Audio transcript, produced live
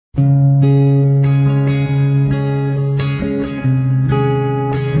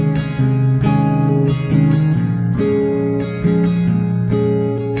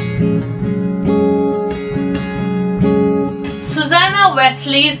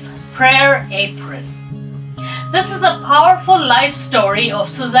Wesley's prayer apron. This is a powerful life story of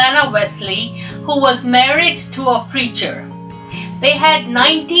Susanna Wesley, who was married to a preacher. They had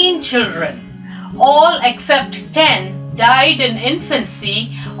 19 children. All except 10 died in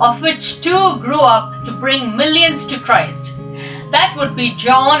infancy, of which 2 grew up to bring millions to Christ. That would be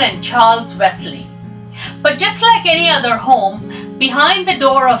John and Charles Wesley. But just like any other home, behind the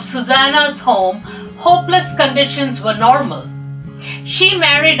door of Susanna's home, hopeless conditions were normal. She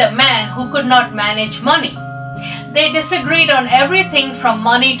married a man who could not manage money. They disagreed on everything from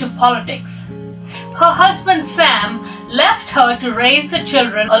money to politics. Her husband Sam left her to raise the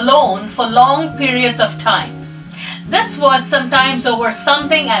children alone for long periods of time. This was sometimes over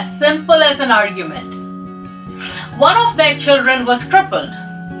something as simple as an argument. One of their children was crippled.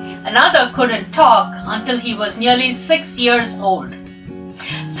 Another couldn't talk until he was nearly 6 years old.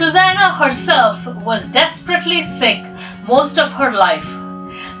 Susanna herself was desperately sick most of her life.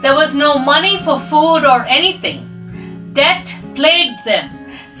 There was no money for food or anything. Debt plagued them.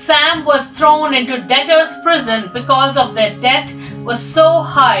 Sam was thrown into debtor's prison because of their debt was so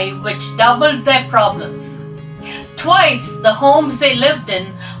high, which doubled their problems. Twice the homes they lived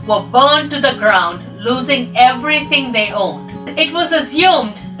in were burned to the ground, losing everything they owned. It was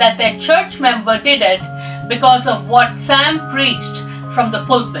assumed that their church member did it because of what Sam preached from the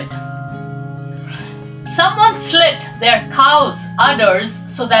pulpit. Someone slit their cows' udders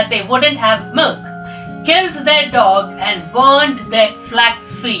so that they wouldn't have milk, killed their dog, and burned their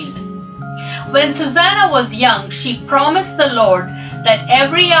flax field. When Susanna was young, she promised the Lord that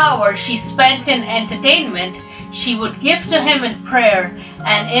every hour she spent in entertainment, she would give to Him in prayer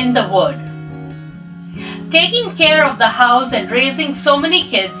and in the Word. Taking care of the house and raising so many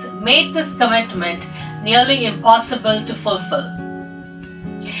kids made this commitment nearly impossible to fulfill.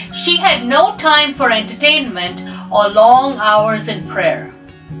 She had no time for entertainment or long hours in prayer.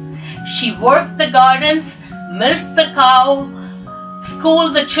 She worked the gardens, milked the cow,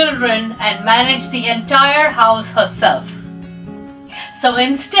 schooled the children, and managed the entire house herself. So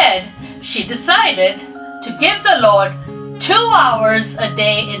instead, she decided to give the Lord 2 hours a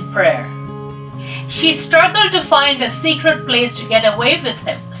day in prayer. She struggled to find a secret place to get away with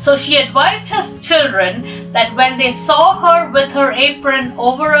Him. So she advised her children that when they saw her with her apron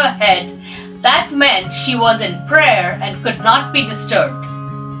over her head, that meant she was in prayer and could not be disturbed.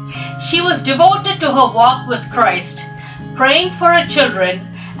 She was devoted to her walk with Christ, praying for her children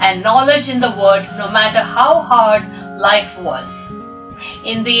and knowledge in the Word no matter how hard life was.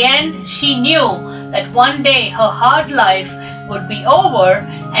 In the end, she knew that one day her hard life would be over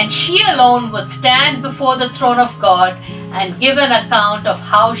and she alone would stand before the throne of God and give an account of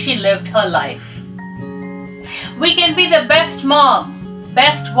how she lived her life. We can be the best mom,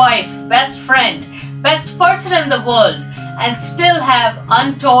 best wife, best friend, best person in the world and still have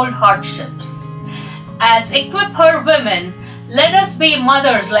untold hardships. As Equip Her women, let us be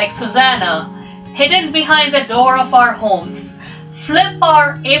mothers like Susanna, hidden behind the door of our homes, flip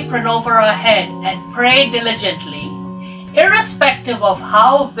our apron over our head and pray diligently, irrespective of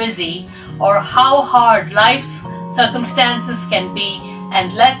how busy or how hard life's circumstances can be,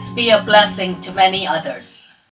 and let's be a blessing to many others.